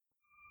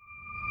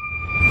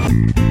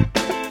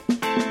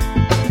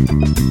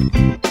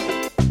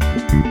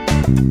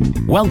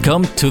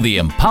Welcome to the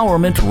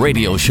Empowerment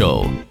Radio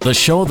Show, the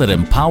show that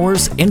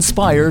empowers,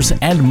 inspires,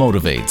 and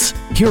motivates.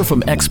 Hear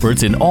from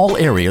experts in all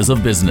areas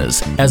of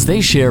business as they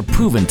share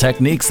proven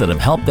techniques that have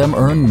helped them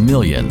earn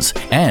millions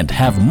and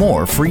have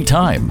more free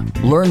time.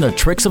 Learn the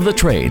tricks of the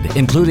trade,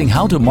 including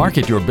how to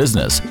market your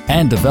business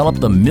and develop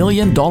the $1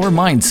 million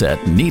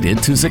mindset needed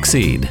to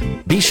succeed.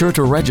 Be sure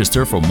to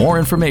register for more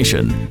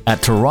information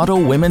at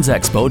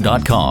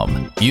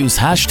TorontoWomen'sExpo.com. Use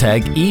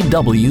hashtag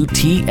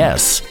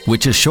EWTS,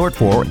 which is short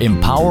for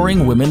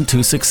Empowering Women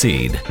to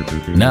Succeed.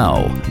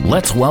 Now,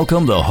 let's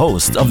welcome the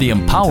host of the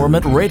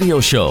Empowerment Radio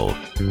Show,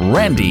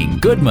 Randy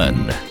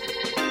Goodman.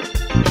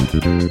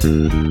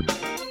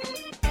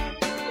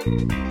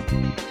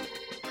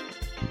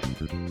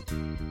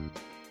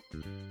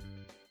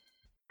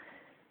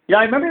 Yeah,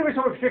 I remember there was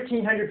over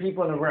 1,500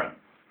 people in the room.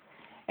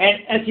 And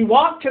as he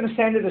walked to the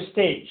center of the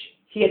stage,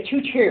 he had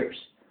two chairs,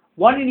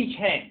 one in each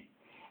hand.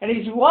 And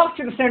as he walked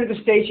to the center of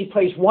the stage, he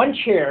placed one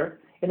chair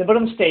in the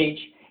middle of the stage,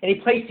 and he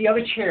placed the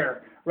other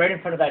chair right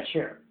in front of that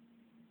chair.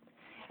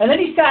 And then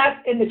he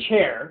sat in the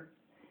chair,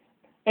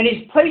 and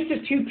he placed his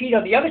 2 feet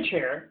on the other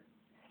chair,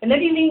 and then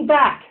he leaned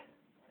back,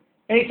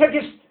 and he took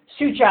his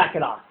suit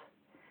jacket off.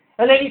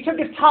 And then he took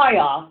his tie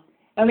off,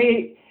 and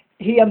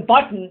he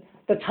unbuttoned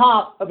the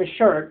top of his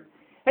shirt,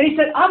 and he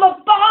said, "I'm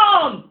a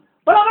bum,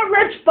 but I'm a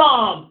rich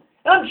bum.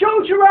 And I'm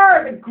Joe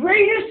Girard, the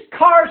greatest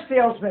car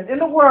salesman in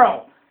the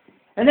world."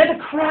 And then the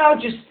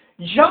crowd just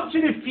jumped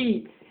to their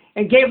feet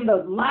and gave him the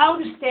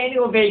loudest standing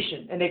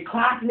ovation, and they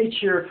clapped and they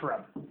cheered for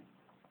him.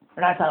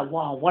 And I thought,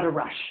 wow, what a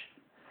rush.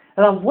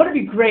 And I thought, wouldn't it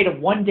be great if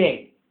one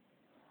day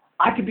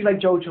I could be like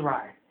Joe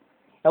Girard?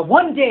 And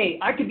one day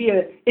I could be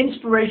an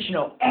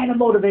inspirational and a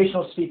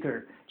motivational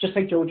speaker, just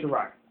like Joe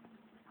Girard.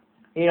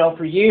 You know,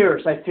 for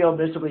years I failed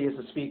miserably as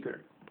a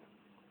speaker.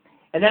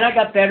 And then I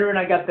got better and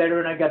I got better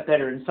and I got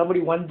better. And somebody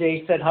one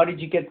day said, "How did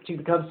you get to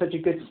become such a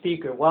good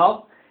speaker?"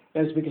 Well,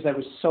 it was because I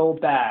was so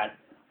bad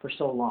for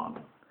so long.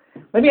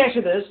 Let me ask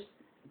you this.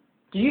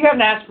 Do you have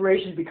an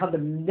aspiration to become the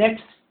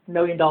next $1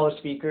 million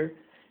speaker? Do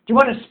you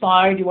want to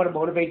inspire? Do you want to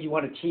motivate? Do you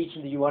want to teach?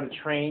 And do you want to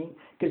train?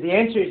 Because the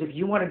answer is, if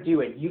you want to do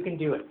it, you can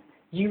do it.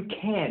 You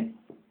can.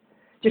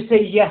 Just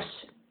say yes,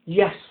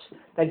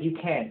 that you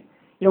can.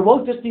 You know,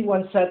 Walt Disney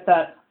once said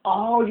that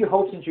all your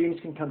hopes and dreams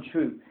can come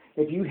true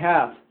if you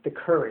have the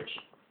courage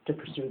to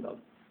pursue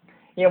them.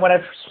 You know, when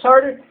I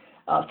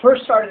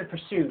first started to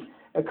pursue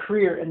a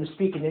career in the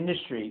speaking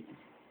industry,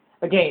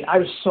 again, I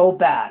was so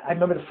bad. I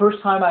remember the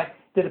first time I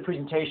did a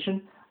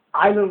presentation,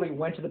 I literally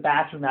went to the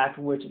bathroom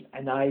afterwards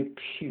and I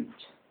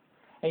puked.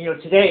 And you know,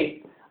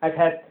 today I've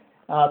had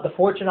the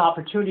fortunate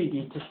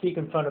opportunity to speak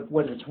in front of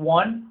whether it's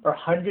one or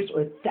hundreds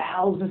or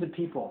thousands of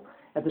people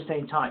at the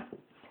same time.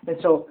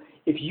 And so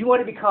if you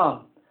want to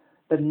become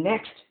the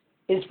next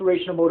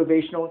inspirational,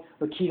 motivational,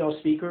 or keynote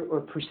speaker,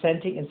 or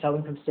presenting and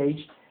selling from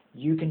stage,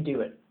 you can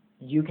do it.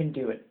 You can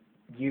do it.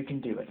 You can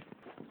do it.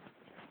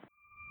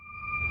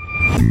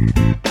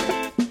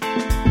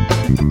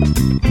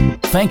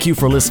 Thank you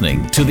for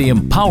listening to the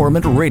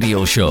Empowerment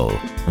Radio Show.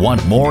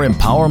 Want more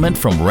empowerment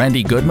from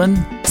Randy Goodman?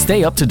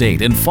 Stay up to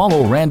date and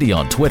follow Randy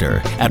on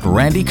Twitter at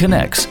Randy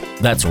Connects.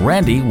 That's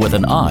Randy with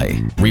an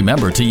I.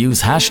 Remember to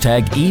use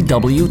hashtag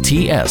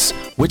EWTS,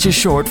 which is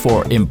short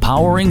for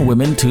Empowering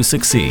Women to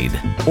Succeed.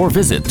 Or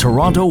visit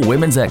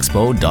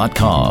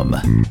TorontoWomen'sExpo.com.